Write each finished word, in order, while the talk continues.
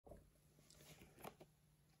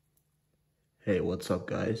Hey, what's up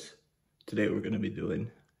guys? Today we're going to be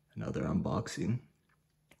doing another unboxing.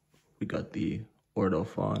 We got the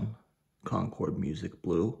Ortofon Concorde Music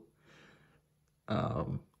Blue. This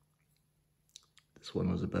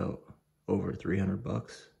one was about over 300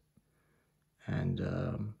 bucks. And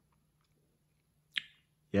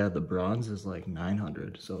yeah, the bronze is like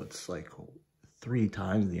 900, so it's like 3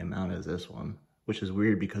 times the amount as this one, which is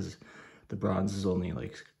weird because the bronze is only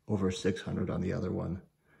like over 600 on the other one.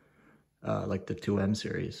 Like the 2M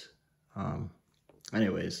series. I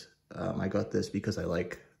got this because I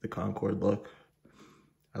like the Concorde look.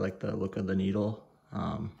 I like the look of the needle.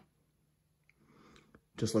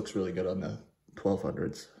 Just looks really good on the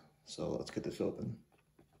 1200s. So let's get this open.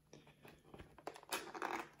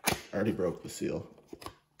 I already broke the seal.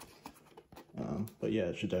 But yeah,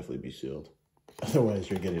 it should definitely be sealed. Otherwise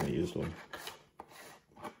you're getting a used one.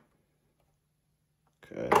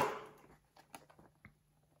 Okay.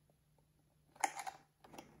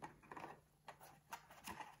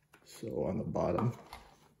 So on the bottom,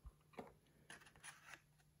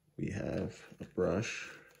 we have a brush,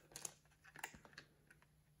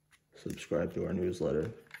 subscribe to our newsletter,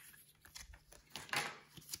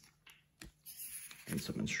 and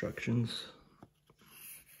some instructions.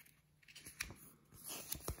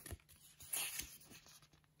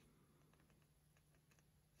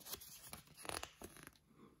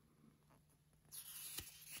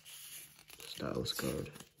 Stylus card.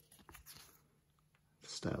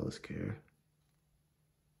 Stylus care.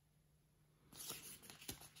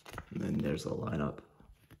 And then there's the lineup.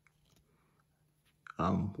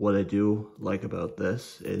 What I do like about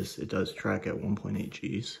this is it does track at 1.8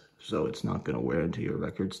 Gs, so it's not going to wear into your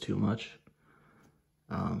records too much.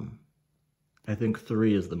 I think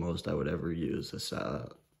 3 is the most I would ever use as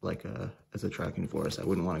a tracking force. I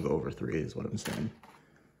wouldn't want to go over 3 is what I'm saying,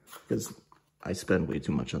 because I spend way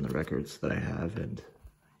too much on the records that I have, and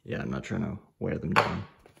yeah, I'm not trying to wear them down.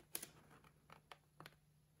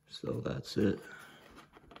 So that's it.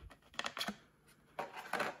 I'm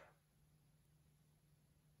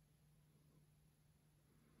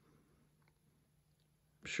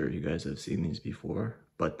sure you guys have seen these before,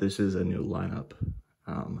 but this is a new lineup.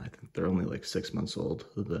 I think they're only like 6 months old.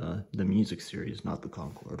 The music series, not the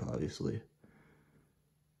Concorde, obviously.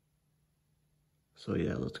 So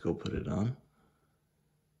yeah, let's go put it on.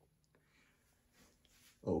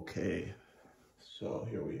 Okay, so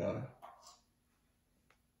here we are.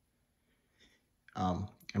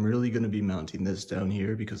 I'm really going to be mounting this down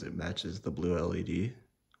here because it matches the blue LED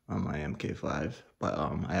on my MK5, but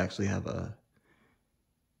I actually have a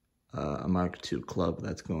Mark II club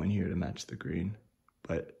that's going here to match the green.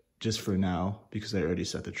 But just for now, because I already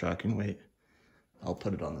set the tracking weight, I'll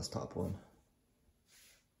put it on this top one.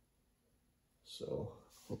 So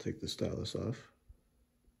I'll take the stylus off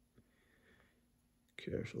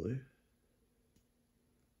carefully.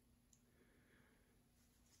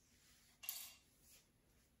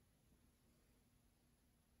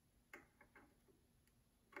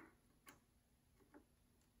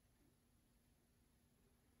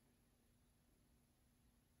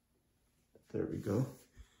 There we go.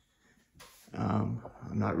 I'm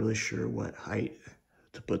not really sure what height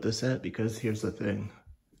to put this at, because here's the thing.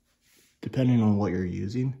 Depending on what you're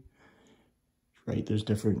using, right, there's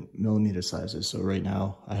different millimeter sizes. So right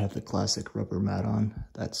now I have the classic rubber mat on.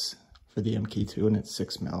 That's for the MK2 and it's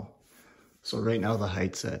 6 mil. So right now the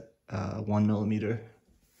height's at 1 millimeter.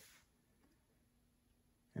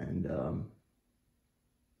 And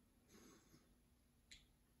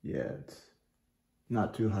yeah, it's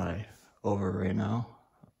not too high over right now.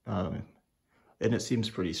 And it seems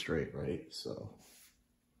pretty straight, right? So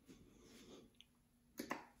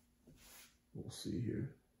we'll see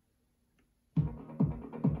here.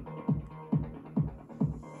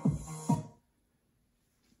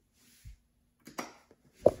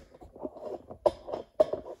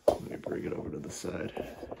 Let me bring it over to the side.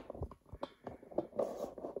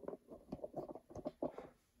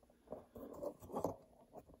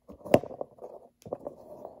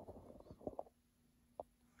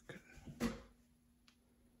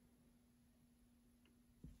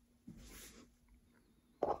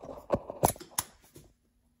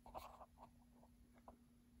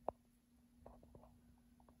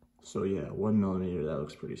 So yeah, 1 millimeter, that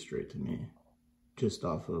looks pretty straight to me. Just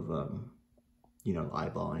off of, you know,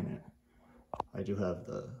 eyeballing it. I do have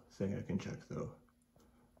the thing I can check though,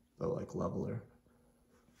 the like leveler.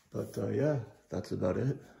 But yeah, that's about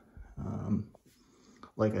it.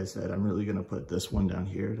 Like I said, I'm really gonna put this one down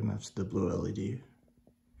here to match the blue LED,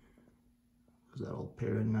 because that'll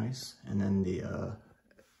pair in nice. And then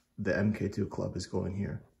the MK2 club is going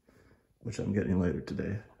here, which I'm getting later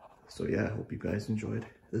today. So yeah, I hope you guys enjoyed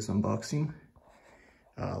this unboxing.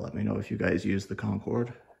 Let me know if you guys use the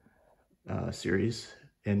Concorde series,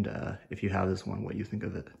 and if you have this one, what you think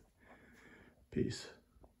of it. Peace.